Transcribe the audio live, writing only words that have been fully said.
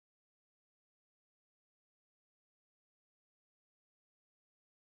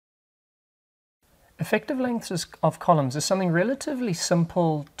effective lengths of columns is something relatively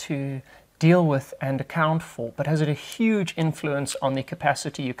simple to deal with and account for, but has a huge influence on the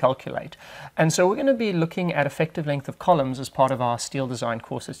capacity you calculate. And so we're going to be looking at effective length of columns as part of our steel design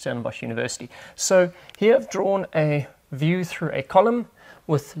course at Stellenbosch University. So here I've drawn a view through a column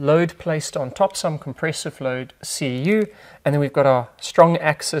with load placed on top, some compressive load CU, and then we've got our strong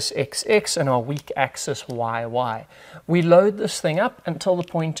axis XX and our weak axis YY. We load this thing up until the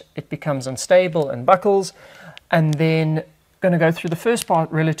point it becomes unstable and buckles, and then going to go through the first part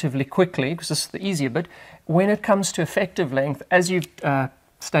relatively quickly because this is the easier bit. When it comes to effective length, as you've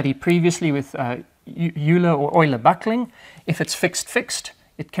studied previously with Euler or Euler buckling, if it's fixed,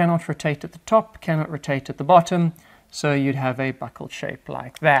 it cannot rotate at the top, cannot rotate at the bottom, so you'd have a buckled shape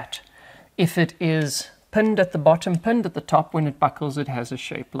like that. If it is pinned at the bottom, pinned at the top, when it buckles it has a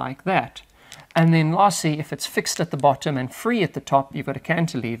shape like that. And then lastly, if it's fixed at the bottom and free at the top, you've got a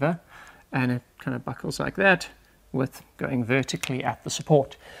cantilever and it kind of buckles like that, with going vertically at the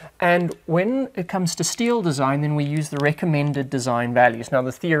support. And when it comes to steel design, then we use the recommended design values. Now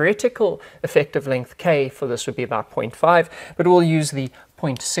the theoretical effective length K for this would be about 0.5, but we'll use the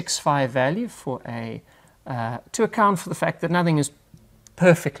 0.65 value for a to account for the fact that nothing is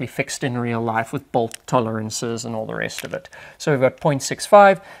perfectly fixed in real life with bolt tolerances and all the rest of it. So we've got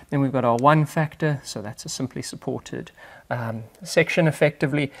 0.65, then we've got our 1 factor, so that's a simply supported section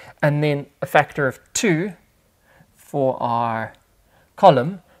effectively, and then a factor of 2 for our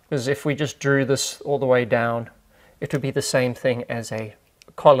column, because if we just drew this all the way down, it would be the same thing as a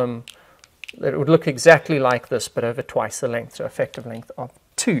column that would look exactly like this, but over twice the length, so effective length of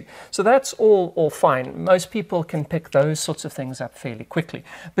 2. So that's all fine. Most people can pick those sorts of things up fairly quickly.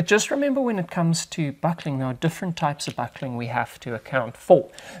 But just remember, when it comes to buckling, there are different types of buckling we have to account for.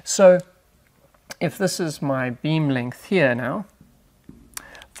 So if this is my beam length here now,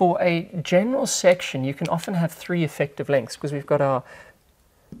 for a general section, you can often have 3 effective lengths because we've got our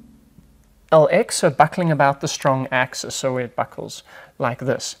LX, so buckling about the strong axis, so where it buckles like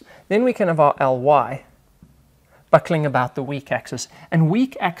this. Then we can have our LY, buckling about the weak axis. And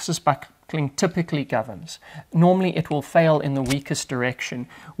weak axis buckling typically governs. Normally it will fail in the weakest direction.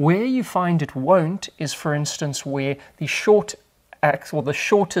 Where you find it won't is, for instance, where the short axis, or the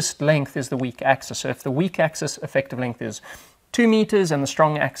shortest length is the weak axis. So if the weak axis effective length is 2 meters and the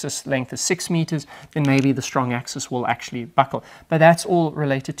strong axis length is 6 meters, then maybe the strong axis will actually buckle. But that's all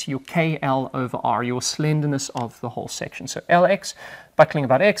related to your KL over R, your slenderness of the whole section. So LX, buckling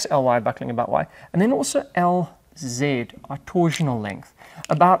about X, LY, buckling about Y. And then also LZ, our torsional length,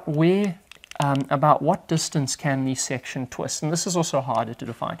 about where, about what distance can the section twist. And this is also harder to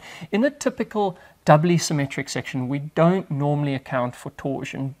define. In a typical doubly symmetric section, we don't normally account for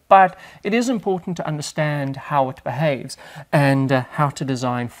torsion, but it is important to understand how it behaves and how to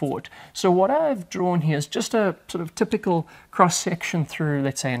design for it. So what I've drawn here is just a sort of typical cross-section through,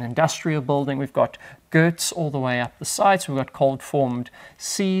 let's say, an industrial building. We've got girts all the way up the sides. We've got cold-formed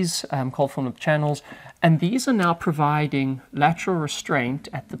Cs, cold-formed channels, and these are now providing lateral restraint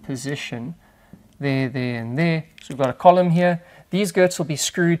at the position there, and there. So we've got a column here. These girts will be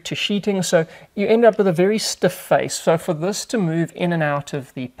screwed to sheeting, so you end up with a very stiff face. So for this to move in and out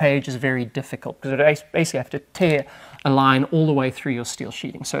of the page is very difficult, because you basically have to tear a line all the way through your steel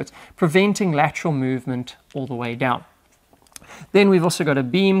sheeting. So it's preventing lateral movement all the way down. Then we've also got a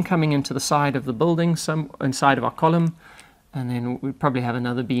beam coming into the side of the building, some inside of our column, and then we probably have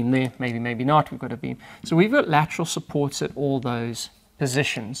another beam there, maybe not, we've got a beam. So we've got lateral supports at all those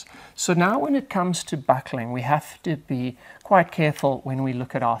positions. So now when it comes to buckling, we have to be quite careful when we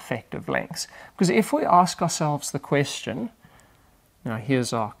look at our effective lengths. Because if we ask ourselves the question, now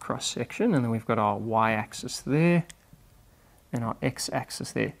here's our cross section, and then we've got our y-axis there, and our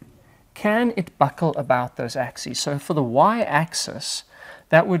x-axis there. Can it buckle about those axes? So for the y-axis,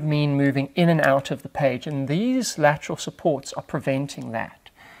 that would mean moving in and out of the page, and these lateral supports are preventing that.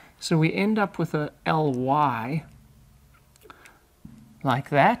 So we end up with a ly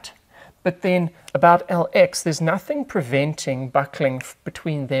like that, but then about LX, there's nothing preventing buckling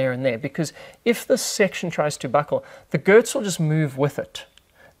between there and there, because if this section tries to buckle, the girts will just move with it.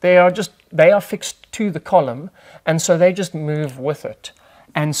 They are fixed to the column, and so they just move with it.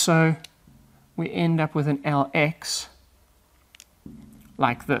 And so we end up with an LX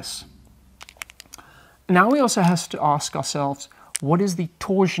like this. Now we also have to ask ourselves, what is the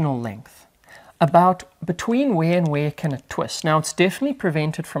torsional length? About between where and where can it twist? Now it's definitely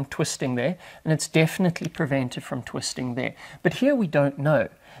prevented from twisting there, and it's definitely prevented from twisting there. But here we don't know,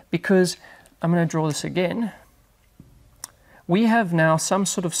 because I'm going to draw this again. we have now some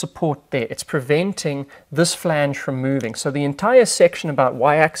sort of support there. It's preventing this flange from moving. So the entire section about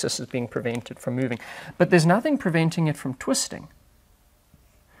y-axis is being prevented from moving. But there's nothing preventing it from twisting,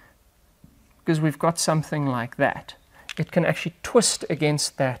 because we've got something like that. It can actually twist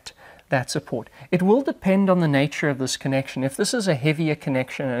against that support. It will depend on the nature of this connection. If this is a heavier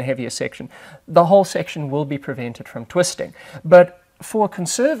connection and a heavier section, the whole section will be prevented from twisting. But for a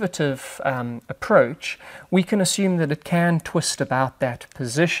conservative approach, we can assume that it can twist about that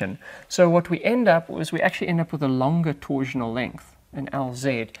position. So what we end up is we actually end up with a longer torsional length, an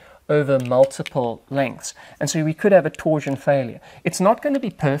LZ, over multiple lengths. And so we could have a torsion failure. It's not going to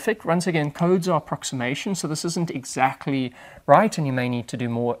be perfect. Once again, codes are approximation, so this isn't exactly right, and you may need to do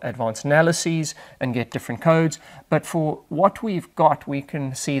more advanced analyses and get different codes. But for what we've got, we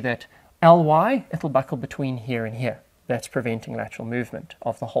can see that LY, it'll buckle between here and here. That's preventing lateral movement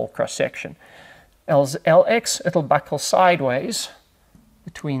of the whole cross-section. LX, it'll buckle sideways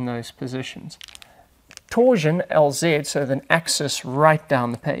between those positions. Torsion, LZ, so the axis right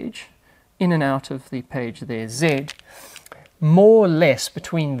down the page, in and out of the page there, Z, more or less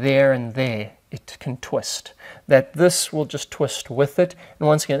between there and there, it can twist. That this will just twist with it, and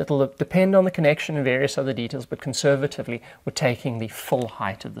once again, it'll depend on the connection and various other details, but conservatively, we're taking the full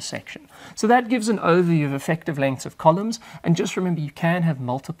height of the section. So that gives an overview of effective lengths of columns, and just remember, you can have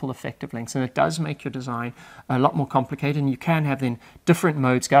multiple effective lengths, and it does make your design a lot more complicated, and you can have then different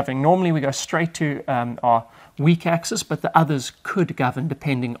modes governing. Normally, we go straight to our weak axis, but the others could govern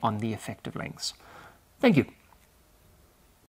depending on the effective lengths. Thank you.